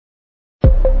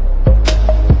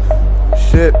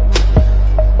shit.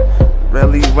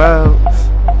 Relly rellz.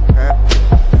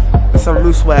 That's some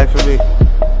new swag for me.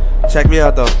 Check me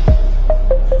out though.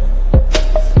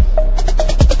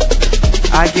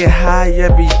 I get high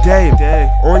every day.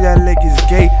 On y'all niggas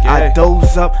gate. I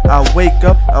doze up, I wake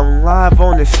up, I'm live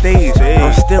on the stage.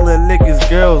 I'm stealing niggas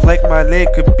girls like my name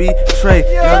could be Trey.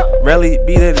 Relly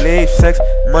be the name, sex,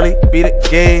 money be the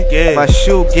game. My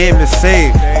shoe game the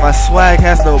same. My swag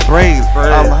has no brains.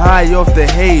 I'm high off the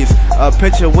haze, a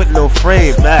picture with no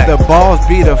frame. The balls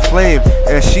be the flame,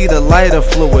 and she the lighter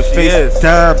fluid. Face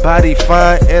down, body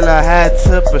fine, and I had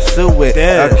to pursue it.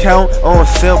 Account on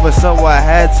silver, so I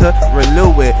had to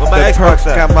renew it. The perks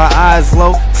got my eyes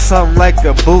low, something like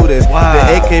a Buddhist.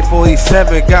 The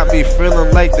AK-47 got me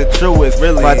feeling like the truest.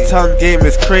 My tongue game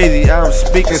is crazy, I'm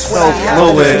speaking so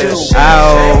fluid.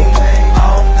 Ow.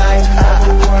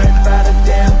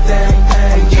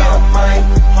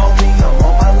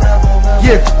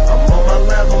 Yeah.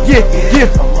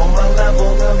 I'm on my level.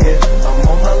 I'm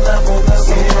on my level.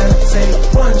 Take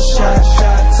one shot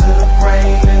to the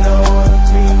brain and all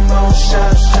 3 more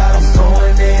shots. I'm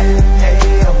going in. Hey,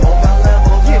 I'm on my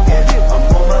level. I'm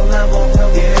on my level.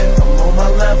 I'm on my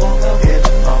level.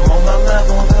 I'm on my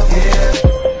level.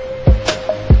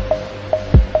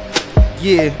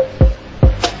 Yeah.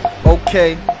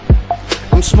 Okay.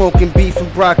 I'm smoking beef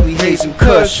and broccoli, haze and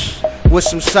kush with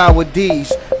some sour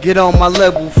D's. Get on my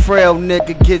level, frail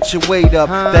nigga, get your weight up.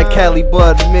 That Cali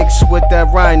bud mixed with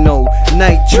that Rhino.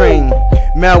 Night train,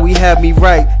 Maui had me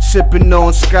right, sipping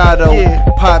on Scotto.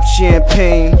 Pop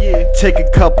champagne, take a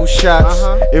couple shots.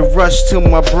 It rushed to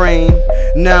my brain.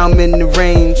 Now I'm in the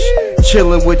range,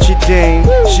 chilling with your dame.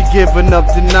 She giving up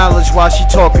the knowledge while she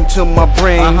talking to my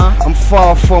brain. I'm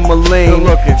far from a lane.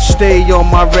 Stay on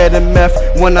my red and meth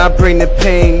when I bring the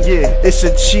pain. It's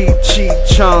a cheap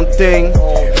charm thing.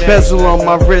 Bezel on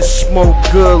my wrist, smoke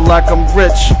good like I'm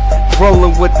rich.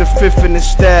 Rolling with the 5th in the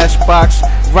stash box.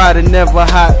 Riding never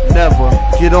hot, never.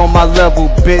 Get on my level,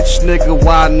 bitch, nigga,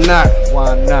 why not?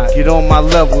 Why not? Get on my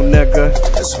level, nigga.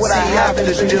 That's what I have to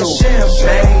do.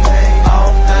 Champagne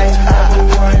all night, I don't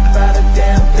worry about a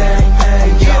damn thing.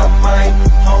 Yeah, I'm mine,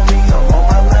 homie, I'm on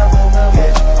my level.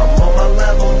 I'm on my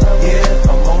level.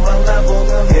 I'm on my level.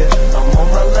 I'm on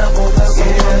my level.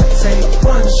 Take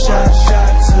one shot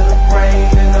to the brain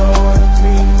and all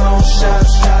 3 more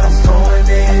shots. I'm going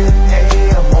in. Hey,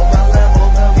 I'm on my level.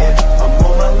 I'm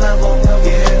on my level.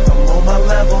 I'm on my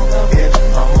level.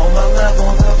 I'm on my level.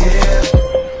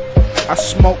 I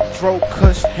smoke Dro,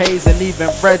 Kush, Haze, and even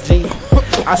Reggie.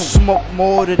 I smoke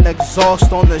more than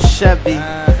exhaust on the Chevy.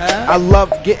 I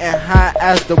love getting high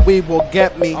as the weed will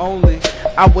get me.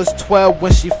 I was 12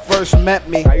 when she first met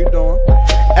me. How you doing?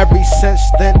 Ever since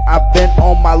then I've been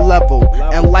on my level,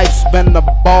 and life's been a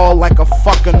ball like a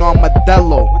fucking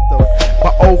armadillo.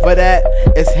 But over that,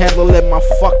 it's handling my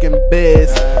fucking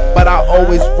biz. But I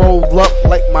always roll up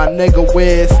like my nigga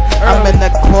Wiz. I'm in the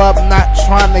club not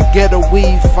trying to get a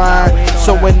weed fine.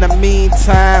 So in the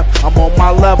meantime, I'm on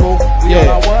my level.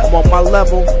 I'm on my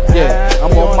level.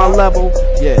 I'm on my level.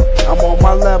 I'm on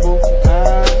my level.